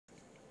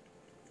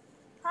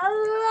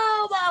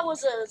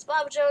Wizard. It's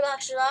Bobby Joe in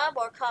action. I'm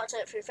more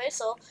content for your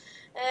facial.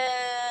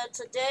 And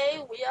today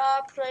we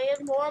are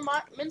playing more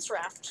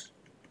Minecraft.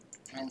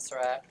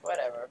 Minecraft,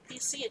 whatever.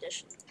 PC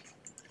edition.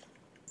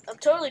 I'm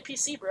totally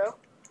PC, bro.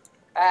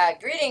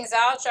 Greetings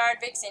all,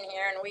 Shardvixen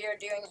here, and we are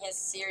doing his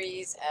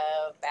series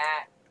of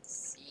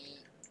backseat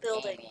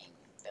Building.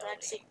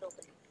 Backseat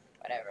building.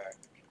 Whatever.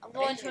 I'm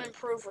going to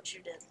improve what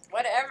you did.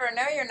 Whatever.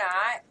 No, you're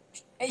not.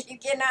 You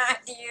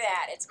cannot do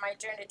that. It's my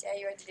turn to tell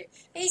you what to do.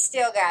 He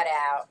still got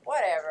out.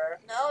 Whatever.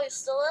 No, he's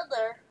still in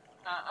there.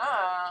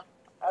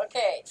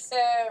 Okay, so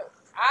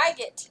I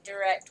get to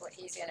direct what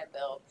he's going to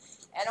build.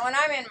 And when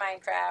I'm in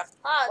Minecraft,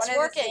 one of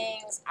the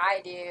things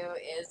I do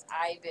is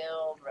I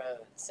build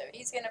roads. So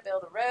he's going to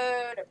build a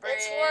road, a bridge.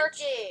 It's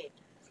working.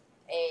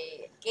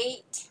 A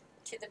gate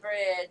to the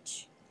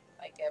bridge.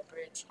 Like a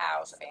bridge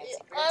house, fancy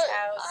bridge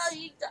house.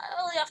 I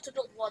only have to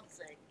build one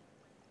thing.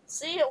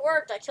 See, it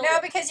worked. I killed it.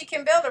 No, because you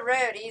can build a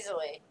road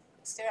easily.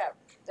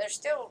 They're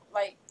still,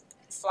 like,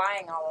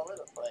 flying all over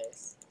the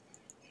place.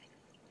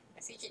 I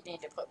think you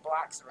need to put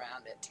blocks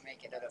around it to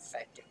make it an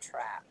effective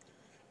trap.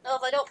 No,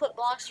 if I don't put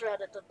blocks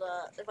around it, then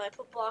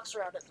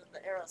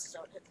the arrows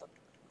don't hit them.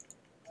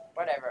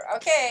 Whatever.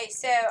 Okay,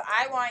 so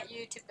I want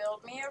you to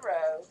build me a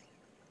road.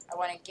 I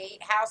want a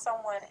gatehouse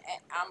on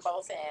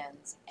both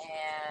ends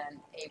and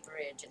a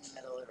bridge in the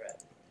middle of the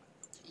road.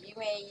 You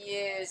may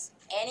use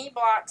any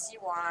blocks you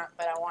want,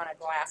 but I want a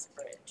glass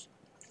bridge.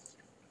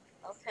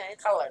 Okay.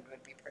 Colored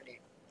would be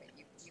pretty, but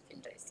you can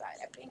decide.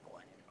 A pink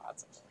one if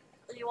possible.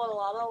 You want a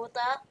llama with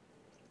that?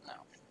 No.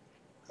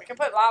 We can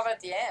put lava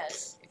at the end.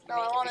 If you No,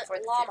 make I it want before a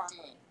the llama.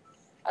 15.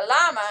 A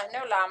llama?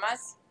 No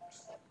llamas.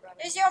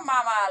 Is your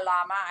mama a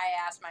llama? I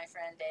asked my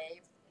friend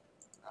Dave.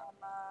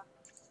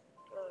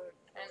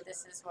 And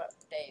this is what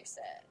Dave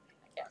said.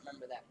 I can't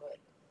remember that book.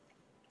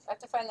 I have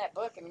to find that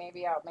book and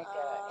maybe I'll make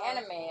an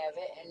anime of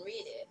it and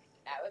read it.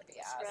 That would be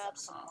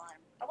awesome.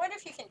 I wonder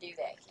if you can do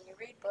that. Can you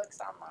read books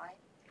online?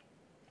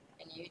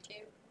 In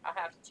YouTube? I'll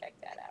have to check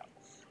that out.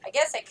 I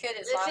guess I could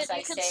as long as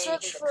I say who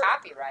the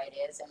copyright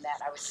is and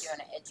that I was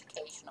doing an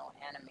educational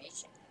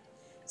animation.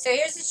 So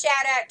here's a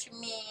shout out to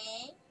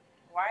me.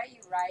 Why are you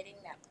riding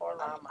that poor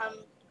llama? I'm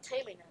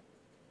taming it.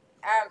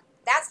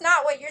 That's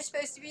not what you're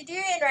supposed to be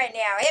doing right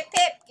now. Hip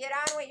hip, get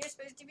on what you're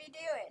supposed to be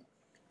doing.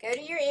 Go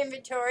to your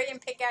inventory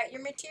and pick out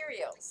your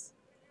materials.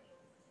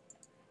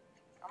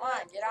 Come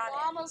on, get on it.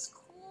 The llama's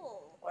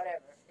cool.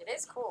 Whatever. It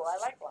is cool. I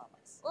like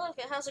llamas. Look,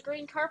 it has a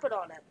green carpet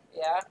on it.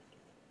 Yeah?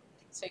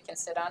 So you can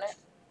sit on it?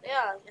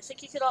 Yeah, I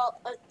think you could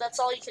that's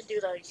all you can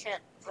do though. You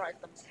can't ride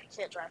them. You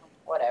can't drive them.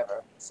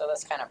 Whatever. So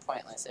that's kind of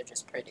pointless. They're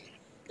just pretty.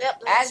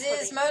 Yep. As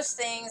is most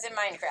things in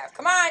Minecraft.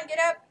 Come on, get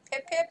up.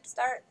 Hip hip,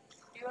 start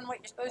doing what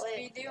you're supposed to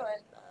be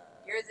doing.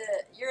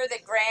 You're the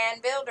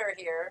grand builder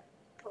here.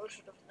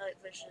 Potion of night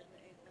vision,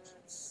 8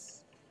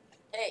 minutes.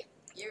 Hey,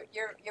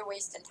 you're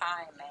wasting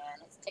time,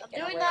 man. It's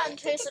taking I'm doing that in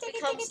case it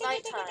becomes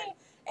nighttime.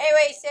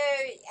 Anyway, so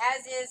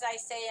as is, I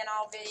say in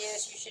all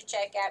videos, you should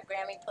check out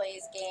Grammy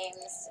Plays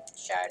Games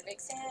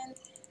Shardvixen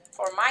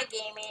for my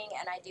gaming,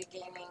 and I do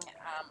gaming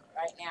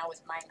right now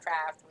with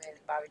Minecraft with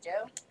Bobby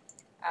Joe.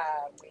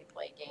 We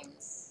play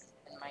games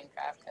in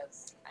Minecraft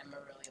because I'm a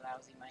really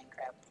lousy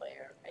Minecraft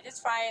player. I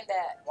just find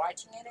that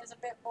watching it is a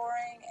bit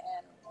boring,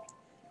 and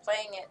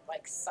playing it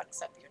like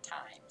sucks up your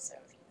time. So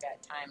if you've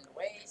got time to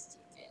waste,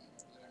 you can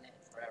be in it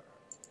forever.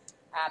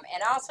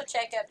 And also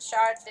check out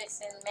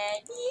Shardvixen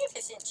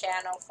magnificent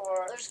channel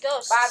for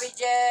Bobby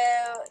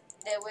Joe,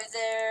 the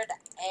Wizard,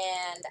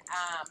 and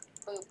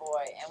Boo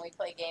Boy, and we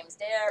play games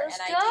there. There's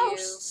and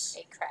ghosts.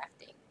 I do a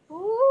crafting.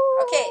 Ooh.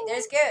 Okay,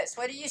 there's ghosts.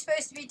 What are you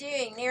supposed to be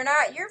doing? You're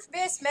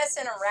just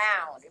messing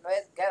around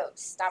with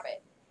ghosts. Stop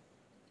it.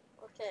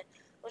 Okay,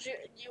 what's your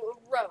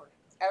road?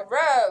 A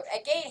road,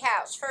 a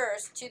gatehouse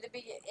first to the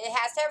beginning. It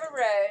has to have a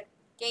road,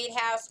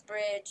 gatehouse,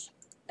 bridge,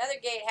 another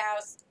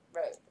gatehouse,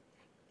 road.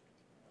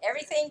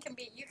 Everything can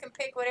be, you can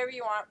pick whatever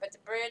you want, but the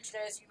bridge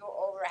that you go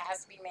over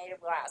has to be made of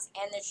glass.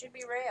 And there should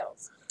be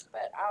rails,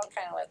 but I'll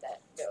kind of let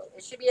that go.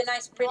 It should be a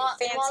nice, pretty,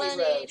 fancy road. You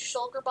want any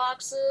shulker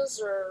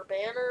boxes or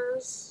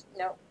banners?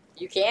 No.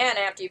 You can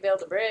after you build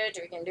the bridge.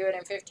 We can do it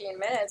in 15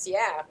 minutes,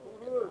 yeah.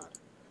 Mm-hmm.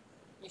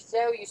 You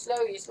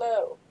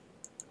slow.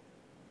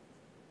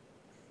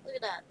 Look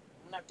at that.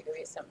 I'm going to have to go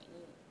get something to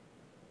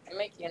eat. I'll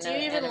make you another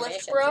animation. Do you even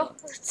lift, bro?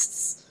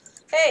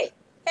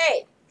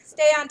 Hey,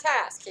 stay on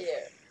task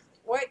here.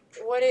 What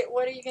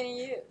are you going to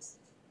use?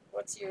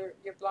 What's your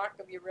block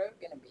of your road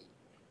going to be?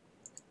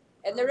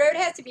 And the road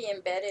has to be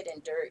embedded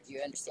in dirt.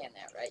 You understand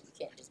that, right? You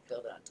can't just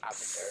build it on top of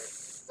dirt.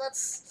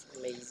 That's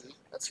lazy.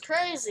 That's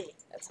crazy.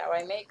 That's how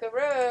I make a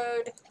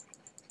road.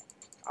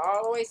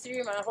 All the way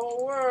through my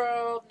whole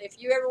world.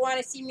 If you ever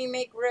want to see me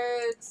make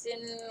roads in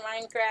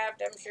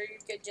Minecraft, I'm sure you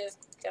could just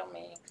tell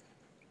me.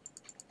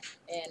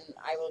 And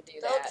I will do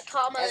that. Don't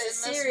comment in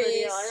this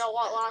video. I don't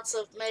want lots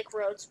of make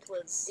roads,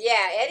 please.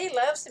 Yeah, Eddie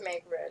loves to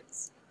make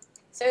roads.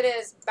 So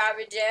does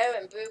Bobby Joe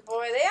and Boo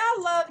Boy. They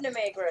all love to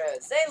make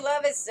roads. They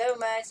love it so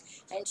much.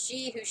 And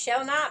she who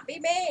shall not be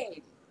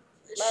made.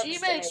 She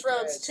makes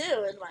roads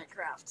too in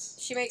Minecraft.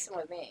 She makes them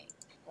with me.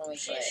 when we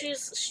play.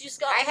 She's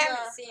I gotten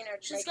haven't seen her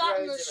she's make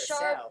gotten roads the of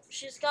herself.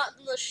 She's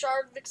gotten the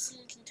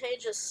Shardvixen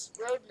contagious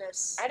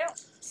roadness. I don't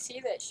see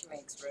that she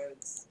makes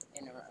roads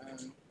in her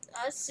own.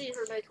 I see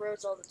her make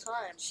roads all the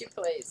time. She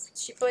plays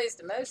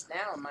the most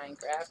now in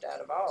Minecraft out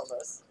of all of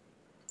us.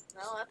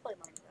 No, I play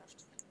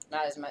Minecraft.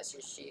 Not as much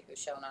as she who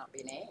shall not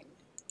be named.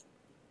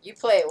 You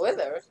play it with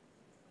her.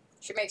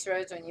 She makes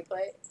roads when you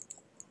play it.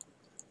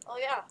 Oh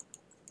yeah,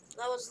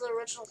 that was the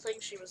original thing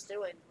she was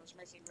doing, was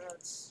making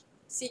roads.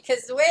 See,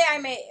 because the way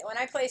when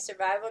I play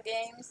survival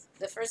games,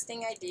 the first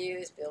thing I do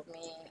is build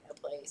me a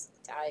place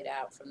to hide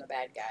out from the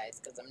bad guys,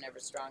 because I'm never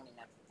strong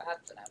enough,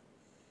 fast enough.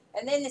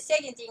 And then the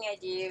second thing I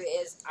do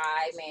is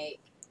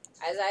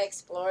as I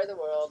explore the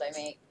world, I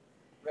make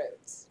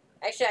roads.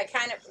 Actually,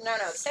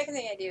 the second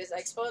thing I do is I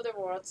explore the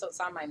world so it's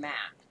on my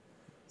map,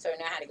 so I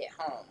know how to get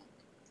home.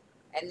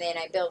 And then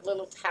I build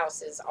little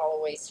houses all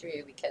the way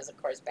through because,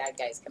 of course, bad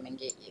guys come and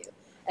get you.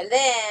 And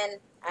then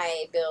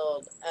I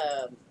build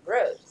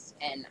roads,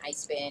 and I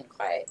spend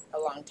quite a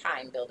long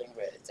time building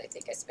roads. I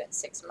think I spent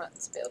 6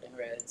 months building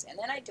roads. And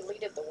then I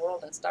deleted the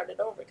world and started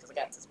over because I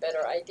got this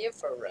better idea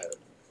for a road.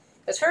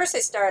 Because first I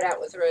started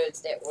out with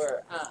roads that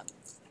were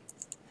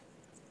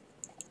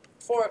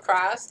 4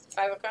 across,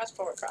 5 across,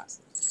 4 across,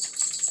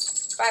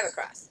 5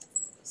 across.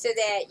 So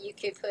that you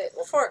could put,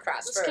 4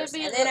 across this first,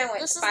 and then I went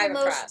 5 across. This is the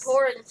most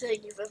boring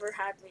thing you've ever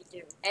had me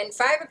do. And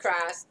 5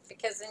 across,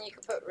 because then you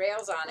could put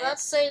rails on it.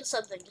 That's saying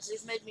something, because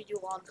you've made me do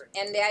laundry.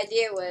 And the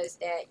idea was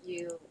that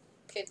you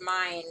could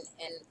mine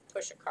and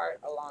push a cart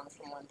along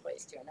from one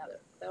place to another.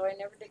 Though I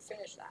never did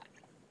finish that.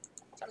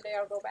 Someday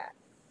I'll go back.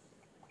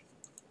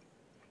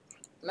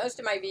 Most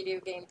of my video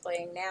game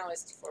playing now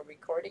is for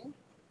recording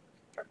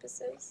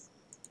purposes.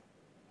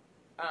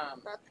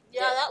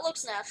 That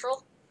looks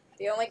natural.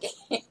 The only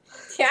game,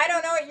 I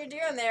don't know what you're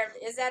doing there.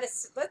 Is that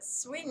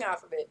let's swing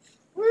off of it.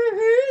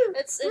 Woohoo!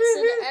 It's an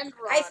end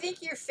run. I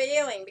think you're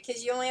failing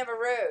because you only have a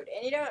road,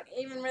 and you don't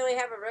even really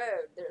have a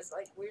road. There's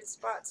like weird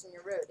spots in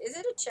your road. Is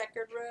it a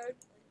checkered road?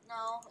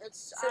 No,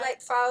 it's. So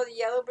like follow the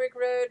yellow brick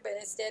road, but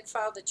instead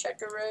follow the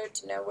checker road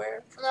to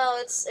nowhere. No,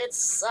 it's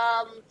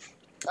I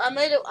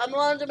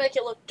wanted to make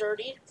it look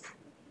dirty.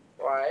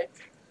 Why?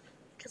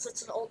 Because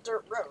it's an old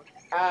dirt road.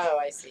 Oh,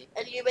 I see.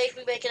 And you make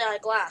me make it out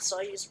of glass, so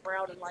I use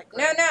brown and light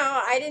gray. No,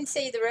 I didn't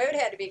say the road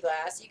had to be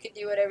glass. You could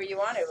do whatever you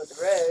wanted with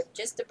the road.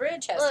 Just the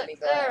bridge has to be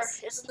glass.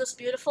 There. Isn't this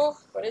beautiful?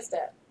 What is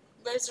that?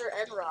 These are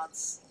end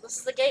rods. This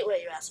is the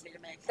gateway you asked me to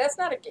make. That's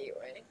not a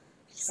gateway.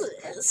 Yes,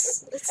 it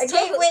is. It's a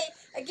gateway.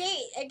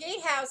 A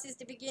gatehouse is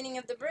the beginning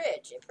of the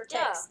bridge. It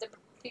protects the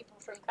people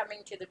from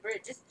coming to the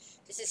bridge.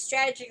 This is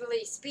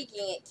strategically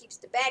speaking. It keeps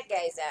the bad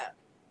guys out.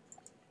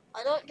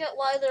 I don't get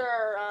why there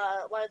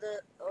are why the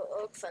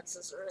oak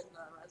fences are in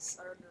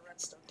the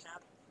redstone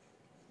tab.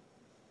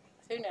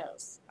 Who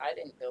knows? I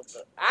didn't build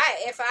the.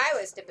 If I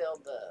was to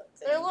build the.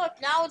 There, look.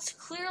 Now it's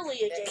clearly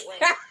a gateway.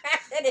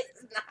 It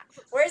is not.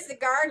 Where's the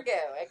guard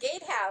go? A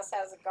gatehouse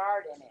has a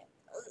guard in it.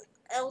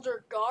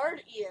 Elder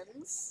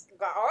Guardians.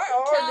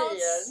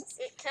 Guardians.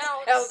 It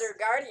counts. Elder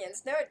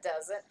Guardians. No, it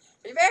doesn't.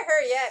 You better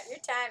hurry up. Your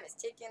time is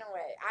ticking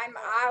away.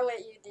 I'll let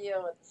you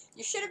deal with.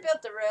 You should have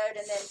built the road,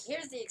 and then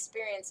here's the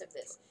experience of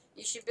this.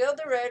 You should build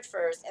the road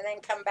first, and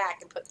then come back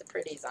and put the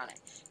pretties on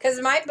it.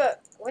 Because my book.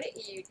 What are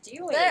you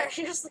doing? There.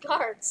 Here's the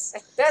guards.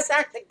 Those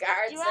aren't the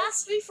guards. You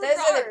asked me for those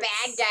guards. Those are the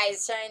bad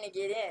guys trying to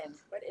get in.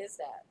 What is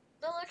that?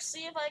 No, let's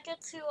see if I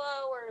get to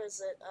where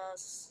is it?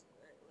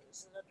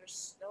 Is it under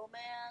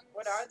Snowman?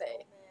 What are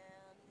they?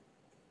 Snowman.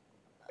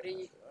 What are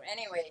you?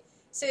 Anyway,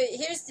 so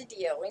here's the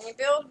deal. When you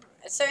build,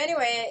 so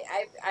anyway,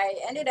 I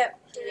ended up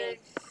doing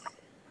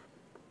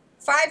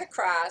 5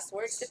 across.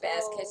 Works the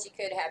best because you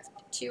could have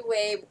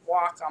 2-way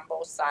walk on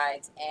both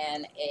sides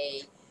and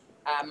a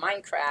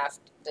Minecraft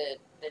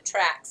the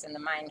tracks in the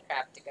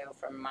Minecraft to go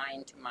from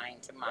mine to mine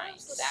to mine.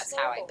 So that's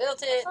how I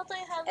built it.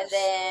 And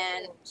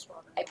then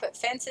I put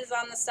fences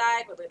on the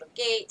side with little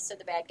gates so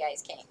the bad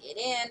guys can't get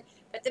in.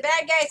 But the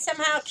bad guys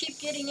somehow keep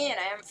getting in.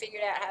 I haven't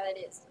figured out how that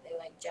is. They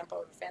like jump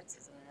over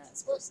fences and they're not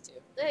supposed to.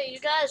 Hey,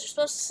 you guys, you're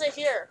supposed to sit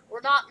here.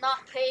 We're not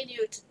paying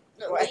you to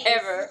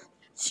whatever.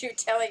 You're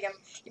telling them.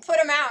 You put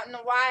them out in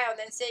the wild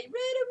and say,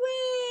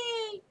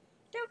 "Run away!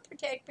 Don't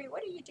protect me."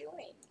 What are you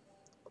doing?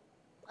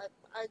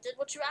 I did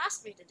what you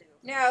asked me to do.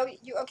 No,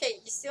 you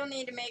still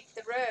need to make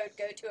the road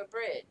go to a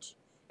bridge.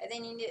 And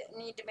then you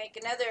need to make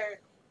another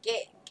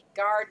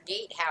guard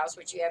gatehouse,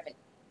 which you haven't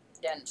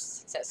done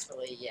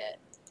successfully yet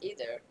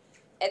either.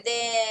 And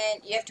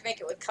then you have to make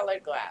it with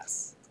colored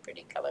glass.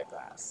 Pretty colored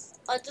glass.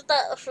 I did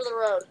that for the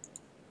road.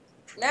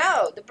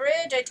 No, the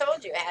bridge, I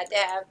told you, had to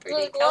have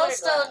pretty colored glass.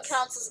 The glowstone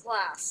counts as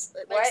glass.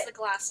 It makes the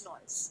glass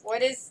noise.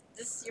 What is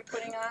this you're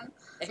putting on?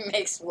 It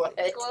makes what?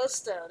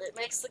 Glowstone. It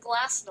makes the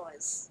glass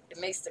noise. It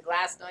makes the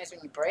glass noise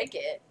when you break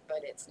it, but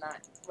it's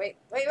not. Wait.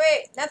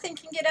 Nothing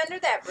can get under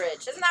that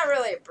bridge. It's not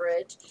really a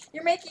bridge.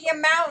 You're making a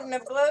mountain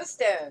of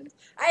glowstone.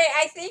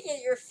 I think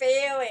you're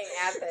failing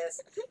at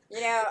this.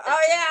 You know, oh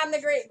yeah, I'm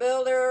the great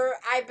builder.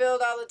 I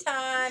build all the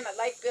time. I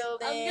like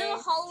building. I'm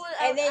gonna hollow it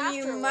out and then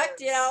afterwards. You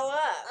mucked it all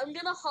up. I'm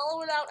gonna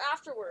hollow it out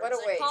afterwards. What a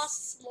waste. It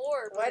costs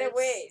more. What a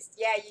waste.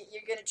 Yeah,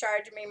 you're gonna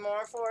charge me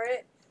more for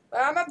it?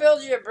 Well, I'm going to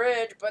build you a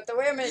bridge, but the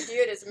way I'm going to do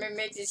it is I'm going to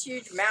make this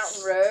huge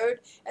mountain road,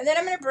 and then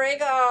I'm going to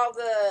break all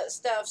the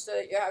stuff so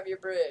that you have your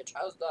bridge.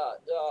 How's that?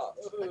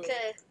 Yeah.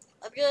 Okay.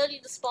 I'm going to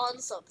need to spawn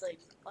something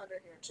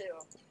under here, too.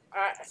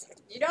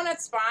 You don't have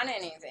to spawn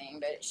anything,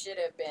 but it should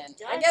have been.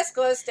 Yeah. I guess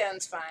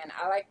glowstone's fine.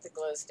 I like the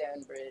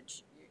glowstone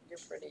bridge. You're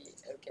pretty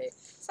okay.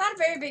 It's not a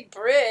very big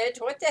bridge.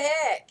 What the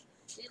heck?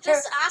 You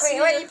just asked me.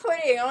 What are you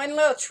putting? One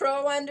little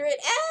troll under it?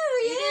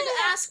 Oh, yeah. You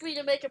didn't ask me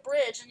to make a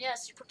bridge, and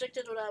yes, you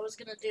predicted what I was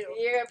going to do.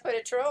 You're going to put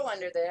a troll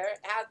under there.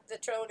 How's the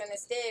troll going to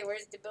stay?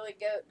 Where's the Billy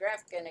Goat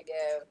Gruff going to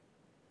go?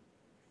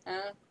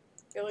 Huh?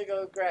 Billy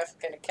Goat Gruff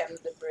going to come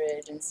to the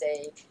bridge and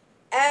say,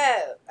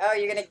 oh,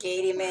 you're going to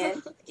gate him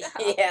in? Yeah.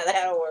 Yeah,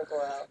 that'll work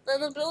well.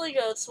 Then the Billy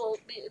Goats will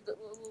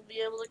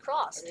be able to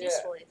cross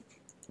peacefully.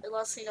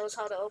 Unless he knows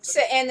how to open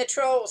it. And the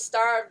troll will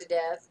starve to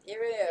death. Here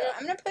we go. Yeah.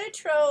 I'm going to put a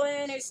troll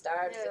in who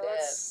starves to death.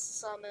 Let's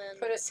summon.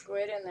 Put a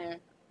squid in there.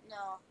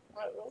 No.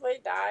 Will they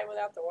die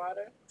without the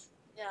water?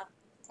 Yeah.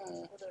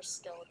 With their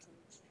skeleton.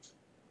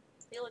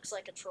 He looks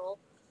like a troll.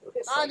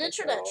 Not like an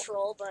internet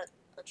troll, but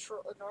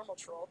a normal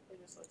troll. He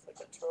just looks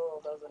like a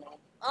troll, doesn't he?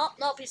 Oh,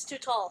 nope, he's too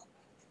tall.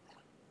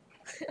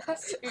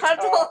 Too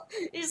tall.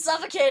 He's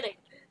suffocating.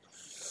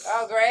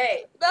 Oh,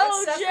 great. No,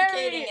 What's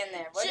suffocating Jerry. In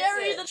there? What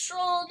Jerry is it? the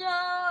troll, no.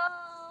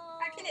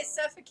 How can it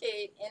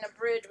suffocate in a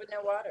bridge with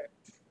no water?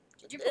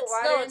 Did you put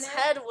water in there?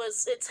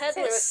 Its head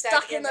was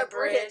stuck in the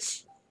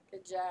bridge.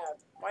 Good job.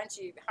 Why don't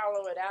you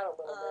hollow it out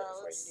a little bit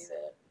before you do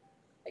that?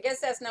 I guess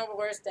that's no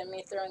worse than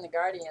me throwing the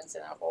guardians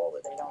in a hole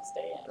that they don't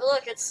stay in.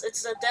 Look, it's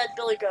a dead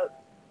Billy Goat.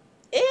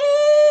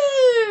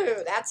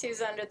 Ew! That's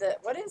who's under the...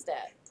 What is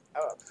that?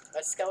 Oh,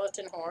 a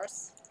skeleton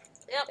horse?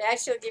 Yep. They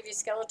actually give you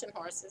skeleton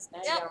horses. Now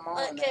you got them all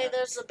in there. Okay,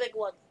 there's a big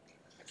one.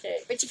 Okay,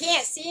 but you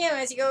can't see them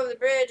as you go over the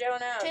bridge. Oh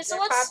no! Okay, so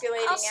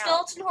how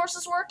skeleton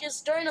horses work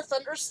is during a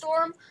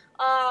thunderstorm,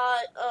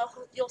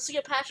 you'll see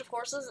a patch of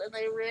horses and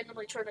they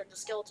randomly turn into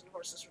skeleton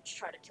horses which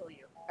try to kill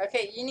you.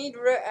 Okay, you need a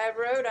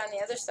road on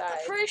the other side.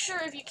 I'm pretty sure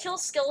if you kill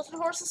skeleton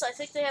horses, I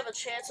think they have a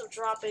chance of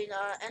dropping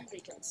end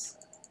beacons.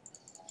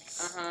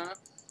 Well,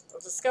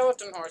 the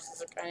skeleton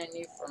horses are kind of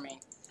new for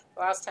me.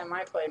 Last time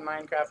I played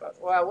Minecraft,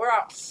 well,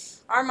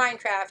 our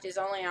Minecraft is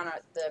only on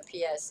the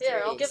PS3.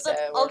 Here,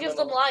 I'll give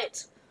them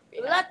light.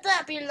 behind. Let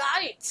that be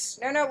light.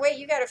 No, wait,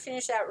 you gotta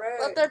finish that road.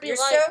 Let there be You're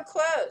light. so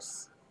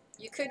close.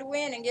 You could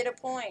win and get a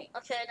point.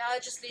 Okay, now I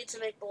just need to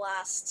make the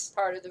last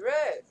part of the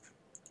road.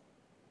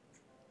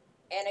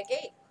 And a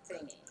gate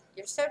thingy.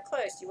 You're so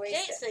close, you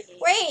wasted gate thingy.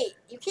 Wait,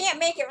 you can't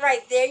make it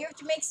right there. You have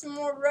to make some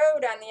more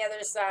road on the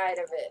other side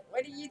of it.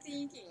 What are you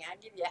thinking? I'll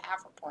give you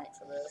half a point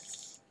for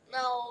this.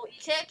 No, you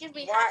can't give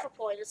me half a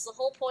point. It's the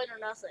whole point or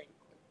nothing.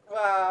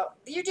 Well,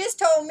 you just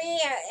told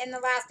me in the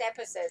last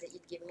episode that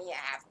you'd give me a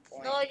half a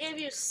point. No, I gave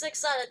you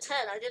 6 out of 10.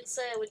 I didn't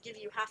say I would give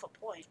you half a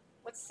point.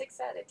 What's 6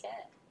 out of 10?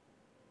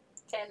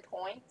 10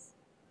 points?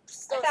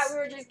 So I thought we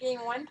were just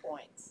getting 1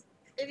 point.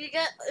 If you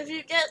get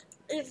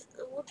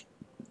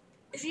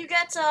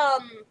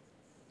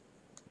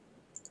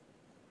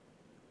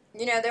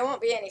You know, there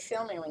won't be any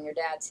filming when your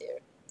dad's here.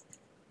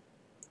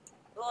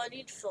 Well, I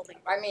need filming.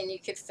 I mean, you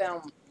could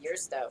film your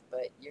stuff,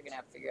 but you're going to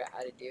have to figure out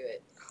how to do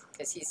it.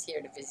 Because he's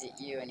here to visit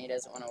you, and he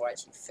doesn't want to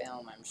watch you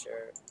film, I'm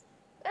sure.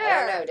 There.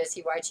 I don't know. Does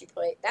he watch you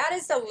play? That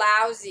is so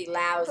lousy.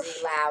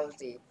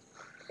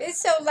 It's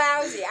so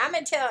lousy. I'm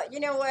going to tell, you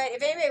know what?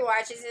 If anybody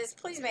watches this,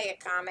 please make a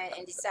comment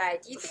and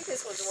decide, do you think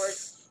this was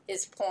worth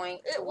his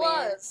point to win? It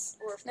was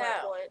worth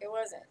my point. It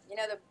wasn't. You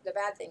know, the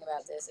bad thing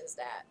about this is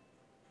that.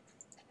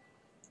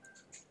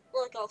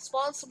 Look, I'll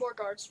spawn some more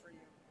guards for you.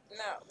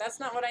 No, that's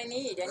not what I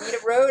need. I need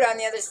a road on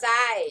the other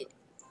side.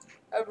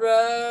 A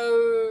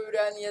road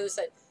on the other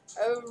side.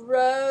 A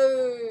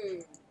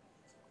road.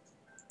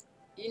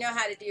 You know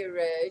how to do a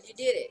road. You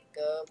did it.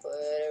 Go put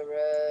a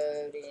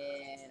road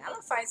in. I'm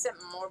going to find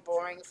something more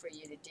boring for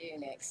you to do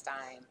next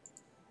time.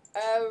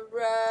 A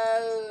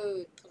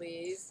road,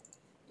 please.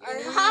 I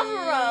have a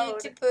road.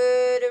 To put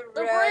a road.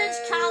 The bridge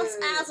counts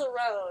as a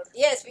road.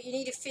 Yes, but you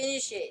need to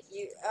finish it.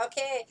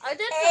 Okay? I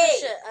did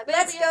finish it.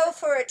 Let's go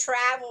for a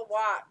travel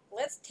walk.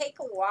 Let's take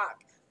a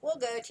walk. We'll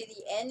go to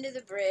the end of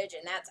the bridge,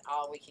 and that's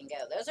all we can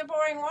go. Those are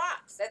boring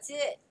walks. That's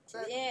it. To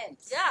the end.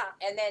 Yeah.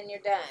 And then you're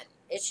done.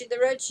 The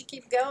road should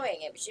keep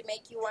going. It should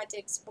make you want to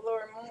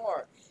explore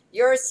more.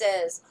 Yours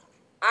says,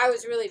 I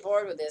was really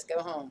bored with this.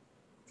 Go home.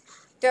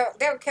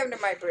 Don't come to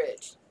my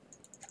bridge.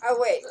 Oh,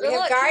 wait. We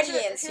have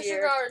guardians here's here.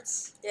 Your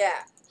guards.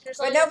 Yeah.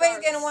 But nobody's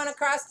going to want to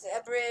cross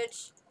a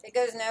bridge. It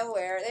goes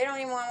nowhere. They don't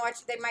even want to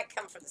watch. They might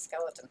come for the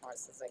skeleton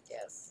horses, I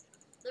guess.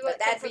 But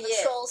that'd be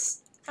it.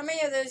 Trolls. How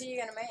many of those are you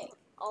going to make?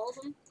 All of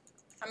them.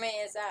 How many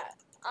is that?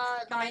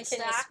 9 many can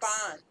you stacks.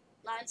 spawn?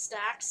 9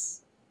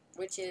 stacks.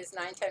 Which is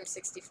 9 times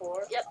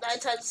 64? Yep, 9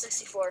 times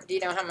 64. Do you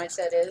know how much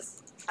that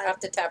is? Off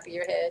the top of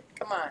your head?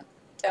 Come on,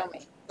 tell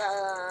me.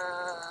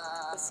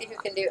 Let's see who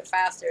can do it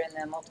faster in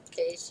the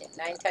multiplication.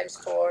 9 times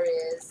 4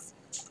 is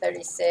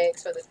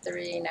 36 with a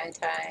 3. 9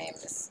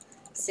 times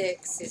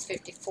 6 is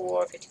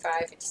 54,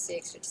 55,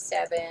 56,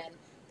 57,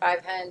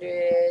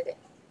 500.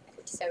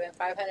 57,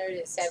 500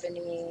 is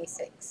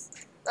 76.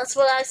 That's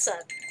what I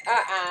said.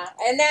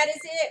 And that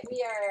is it.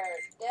 We are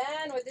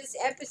done with this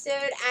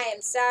episode. I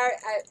am sorry.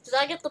 Did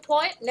I get the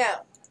point?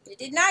 No. You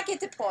did not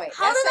get the point.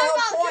 How That's did the I whole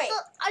not point. get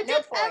the... I No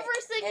did point.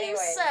 everything Anyway, you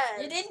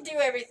said. You didn't do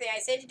everything. I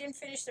said you didn't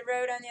finish the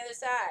road on the other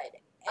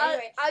side.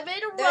 Anyway, I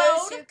made a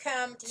those road, who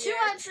come 2 here,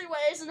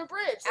 entryways, and a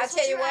bridge. I'll That's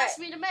tell what you you what. asked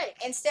me to make.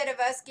 Instead of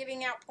us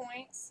giving out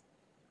points,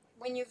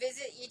 when you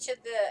visit each of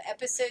the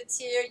episodes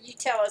here, you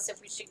tell us if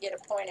we should get a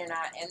point or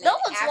not. And then No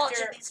one's after,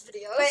 watching these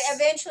videos. But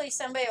eventually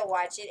somebody will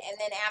watch it, and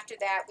then after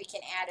that we can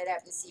add it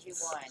up and see who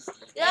won.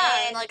 Yeah,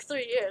 in And like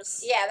 3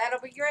 years. yeah, that'll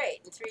be great.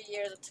 In 3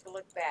 years to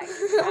look back.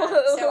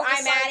 We'll So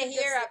I'm decide out who of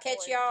gets here. the I'll catch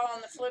point. y'all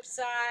on the flip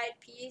side.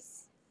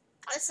 Peace.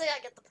 I say I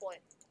get the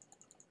point.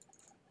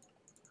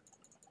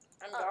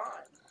 I'm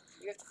gone.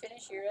 You have to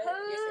finish your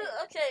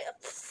okay.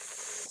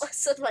 I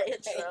said my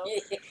intro.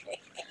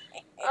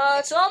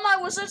 To all my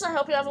wizards, I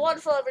hope you have a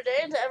wonderful every day.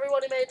 And to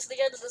everyone who made it to the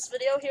end of this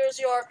video, here's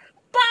your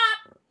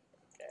BOP!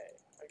 Okay,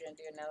 we're going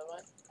to do another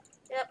one?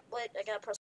 Yep, wait, I gotta press